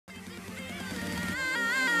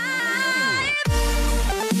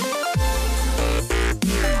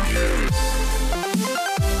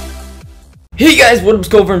Hey guys, what up, it's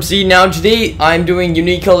ColdFireMC. Now today I'm doing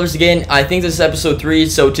unique colors again. I think this is episode 3,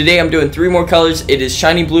 so today I'm doing 3 more colors. It is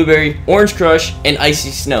Shiny Blueberry, Orange Crush, and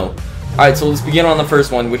Icey Snow. Alright, so let's begin on the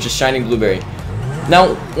first one, which is Shiny Blueberry.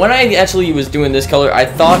 Now, when I actually was doing this color, I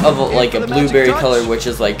thought of like a blueberry color, which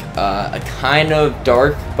is like a kind of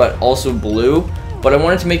dark, but also blue. But I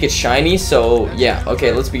wanted to make it shiny, so yeah,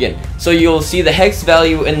 okay, let's begin. So you'll see the hex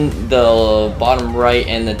value in the bottom right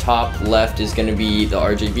and the top left is going to be the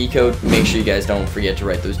RGB code. Make sure you guys don't forget to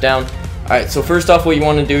write those down. Alright, so first off, what you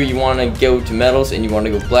want to do, you want to go to metals and you want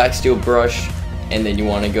to go black steel brush, and then you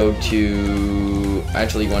want to go to,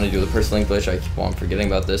 actually you want to do the purslane glitch. I keep on forgetting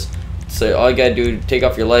about this. So all you gotta do, take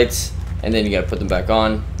off your lights, and then you gotta put them back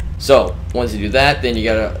on. So once you do that, then you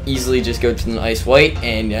gotta easily just go to the ice white,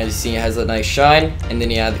 and as you see, it has a nice shine. And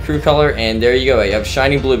then you add the crew color, and there you go. You have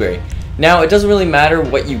shiny blueberry. Now it doesn't really matter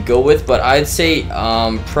what you go with, but I'd say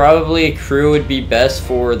probably a crew would be best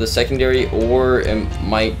for the secondary, or it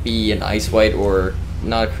might be an ice white, or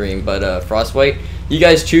not a cream, but a frost white. You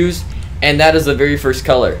guys choose, and that is the very first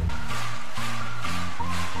color.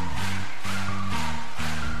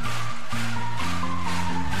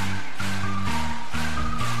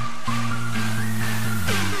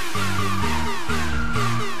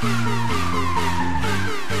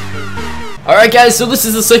 Alright guys, so this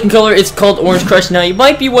is the second color. It's called Orange Crush. Now you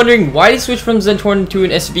might be wondering, why did you switch from Zentorn to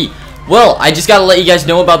an SUV? Well, I just gotta let you guys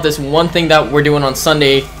know about this one thing that we're doing on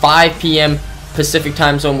Sunday, 5 p.m. Pacific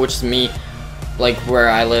time zone, which is me, like where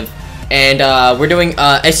I live. And we're doing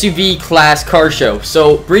a SUV class car show.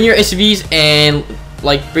 So bring your SUVs and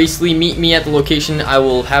like basically meet me at the location. I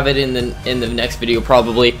will have it in the next video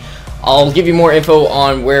probably. I'll give you more info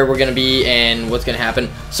on where we're gonna be and what's gonna happen.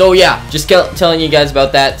 So yeah, just telling you guys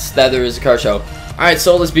about that there is a car show. Alright,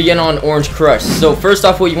 so let's begin on Orange Crush. So first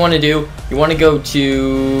off, what you want to do, you want to go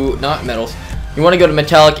to, not metals, you want to go to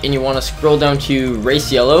metallic, and you want to scroll down to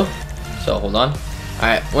race yellow. So hold on.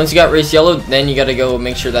 Alright, once you got race yellow, then you gotta go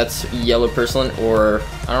make sure that's yellow porcelain, or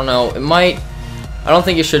I don't know, it might, I don't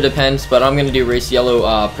think it should, depends, but I'm gonna do race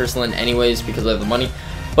yellow porcelain anyways because I have the money.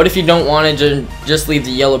 But if you don't want to, just leave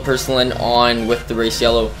the yellow porcelain on with the race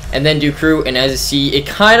yellow, and then do crew. And as you see, it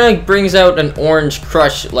kind of brings out an Orange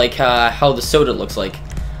Crush, like how the soda looks like.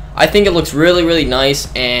 I think it looks really nice,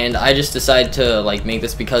 and I just decided to like make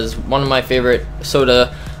this because one of my favorite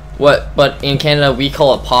soda. But in Canada we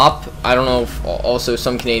call it pop. I don't know if also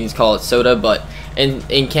some Canadians call it soda, but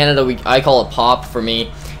in Canada I call it pop for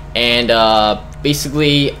me, and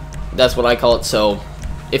basically that's what I call it. So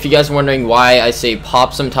if you guys are wondering why I say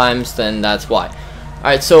pop sometimes, then that's why.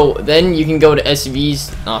 Alright, so then you can go to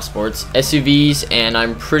SUVs, not sports, SUVs, and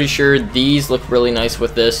I'm pretty sure these look really nice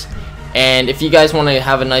with this. And if you guys want to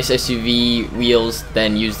have a nice SUV wheels,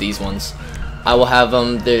 then use these ones. I will have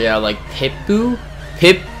them, they're like Pip,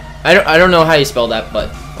 I don't know how you spell that,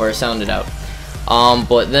 but, or sound it out.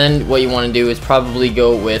 But then what you want to do is probably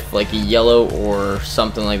go with like a yellow or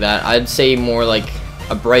something like that. I'd say more like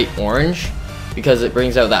a bright orange, because it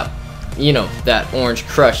brings out that, you know, that Orange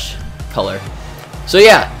Crush color. So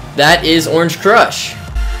yeah, that is Orange Crush.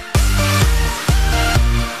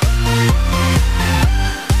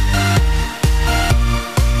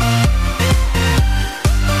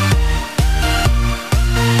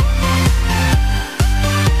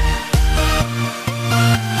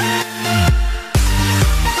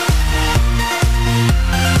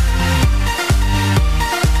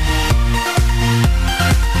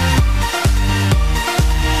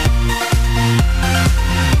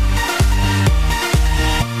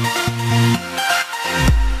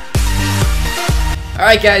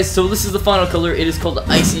 Alright guys, so this is the final color. It is called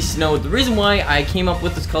Icey Snow. The reason why I came up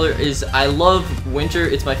with this color is I love winter.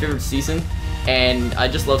 It's my favorite season, and I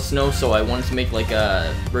just love snow, so I wanted to make like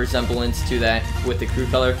a resemblance to that with the crew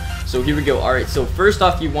color. So here we go. Alright, so first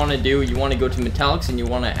off, you want to go to metallics, and you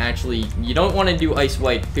want to actually, you don't want to do ice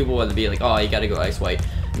white. People want to be like, oh, you gotta go ice white.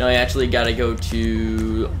 No, you actually gotta go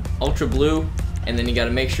to ultra blue, and then you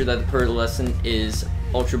gotta make sure that the pearlescent is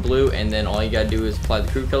ultra blue, and then all you gotta do is apply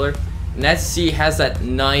the crew color. And as you see, it has that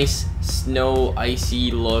nice snow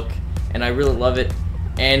icy look, and I really love it.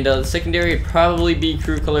 And the secondary would probably be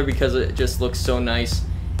crew color because it just looks so nice.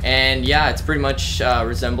 And yeah, it's pretty much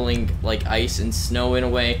resembling like ice and snow in a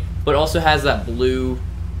way, but also has that blue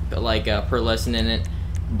like pearlescent in it.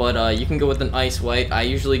 But you can go with an ice white. I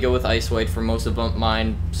usually go with ice white for most of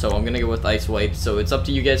mine, so I'm gonna go with ice white. So it's up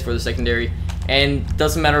to you guys for the secondary. And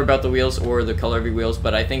doesn't matter about the wheels or the color of your wheels,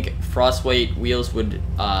 but I think frost white wheels would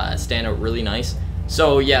stand out really nice.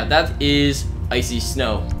 So yeah, that is Icey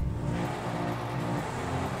Snow.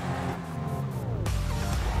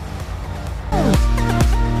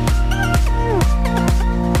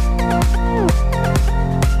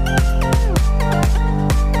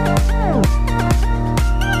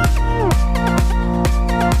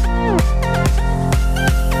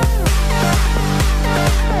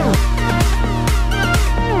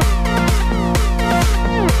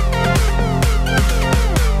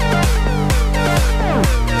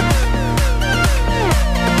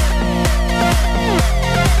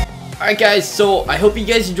 Alright guys, so I hope you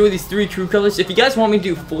guys enjoy these 3 crew colors. If you guys want me to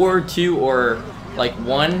do 4, 2, or like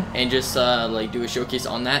 1 and just like do a showcase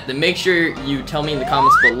on that, then make sure you tell me in the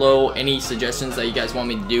comments below any suggestions that you guys want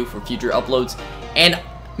me to do for future uploads. And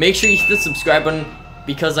make sure you hit the subscribe button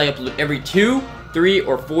because I upload every 2, 3,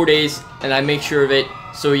 or 4 days and I make sure of it.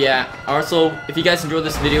 So yeah, also if you guys enjoyed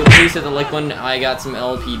this video, please hit the like button. I got some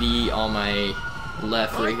LPD on my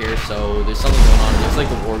left right here, so there's something going on. There's like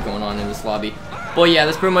a war going on in this lobby. But yeah,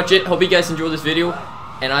 that's pretty much it. Hope you guys enjoyed this video.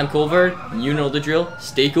 And I'm ColdFire. You know the drill.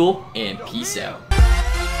 Stay cool and peace out.